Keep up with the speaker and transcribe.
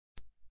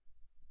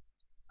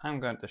I'm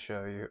going to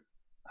show you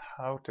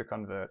how to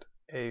convert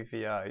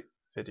AVI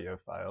video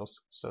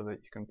files so that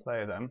you can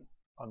play them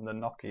on the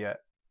Nokia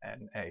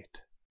N8.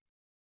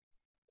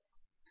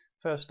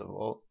 First of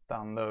all,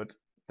 download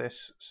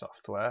this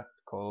software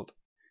called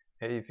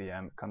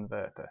AVM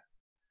Converter.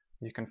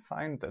 You can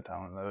find the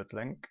download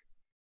link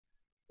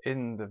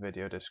in the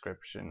video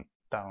description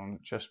down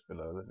just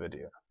below the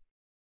video.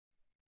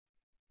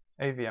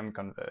 AVM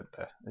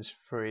Converter is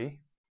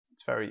free,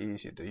 it's very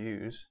easy to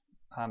use,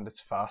 and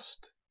it's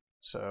fast,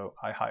 so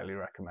I highly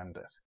recommend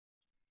it.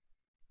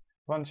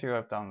 Once you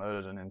have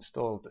downloaded and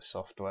installed this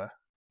software,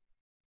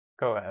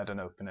 go ahead and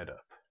open it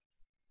up.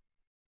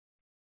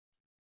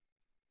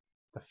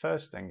 The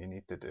first thing you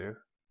need to do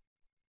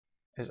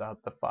is add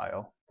the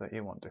file that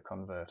you want to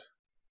convert.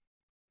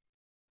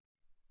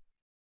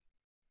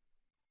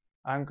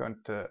 I'm going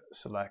to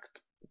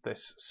select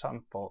this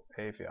sample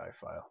AVI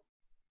file.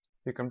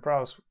 You can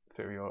browse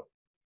through your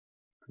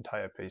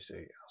entire PC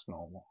as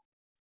normal.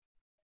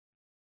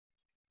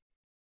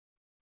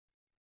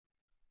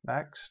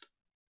 Next,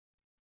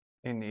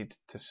 you need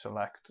to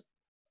select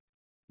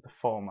the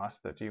format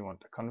that you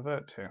want to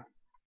convert to.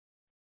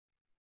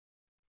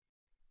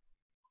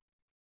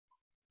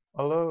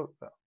 Although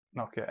the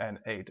Nokia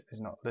N8 is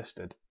not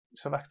listed,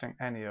 selecting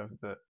any of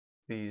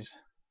these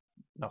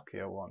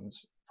Nokia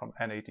ones from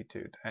N82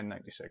 to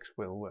N96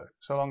 will work,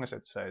 so long as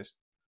it says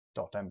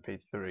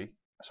 .mp4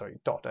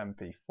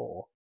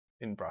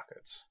 in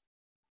brackets.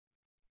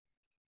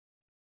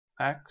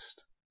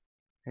 Next,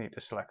 you need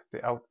to select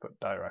the output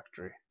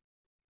directory.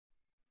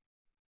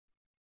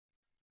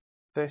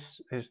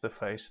 This is the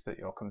place that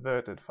your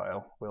converted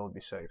file will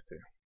be saved to.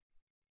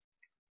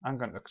 I'm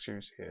going to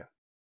choose here.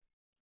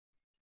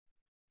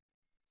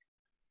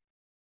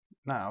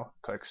 Now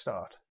click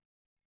Start.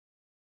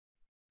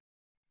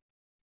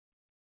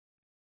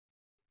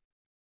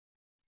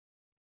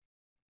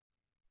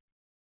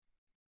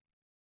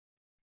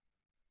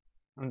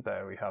 And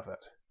there we have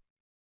it.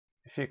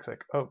 If you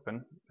click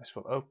Open, this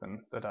will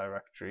open the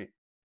directory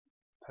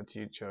that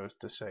you chose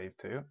to save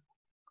to,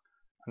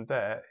 and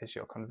there is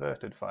your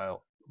converted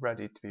file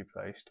ready to be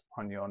placed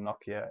on your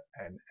Nokia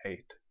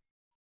N8.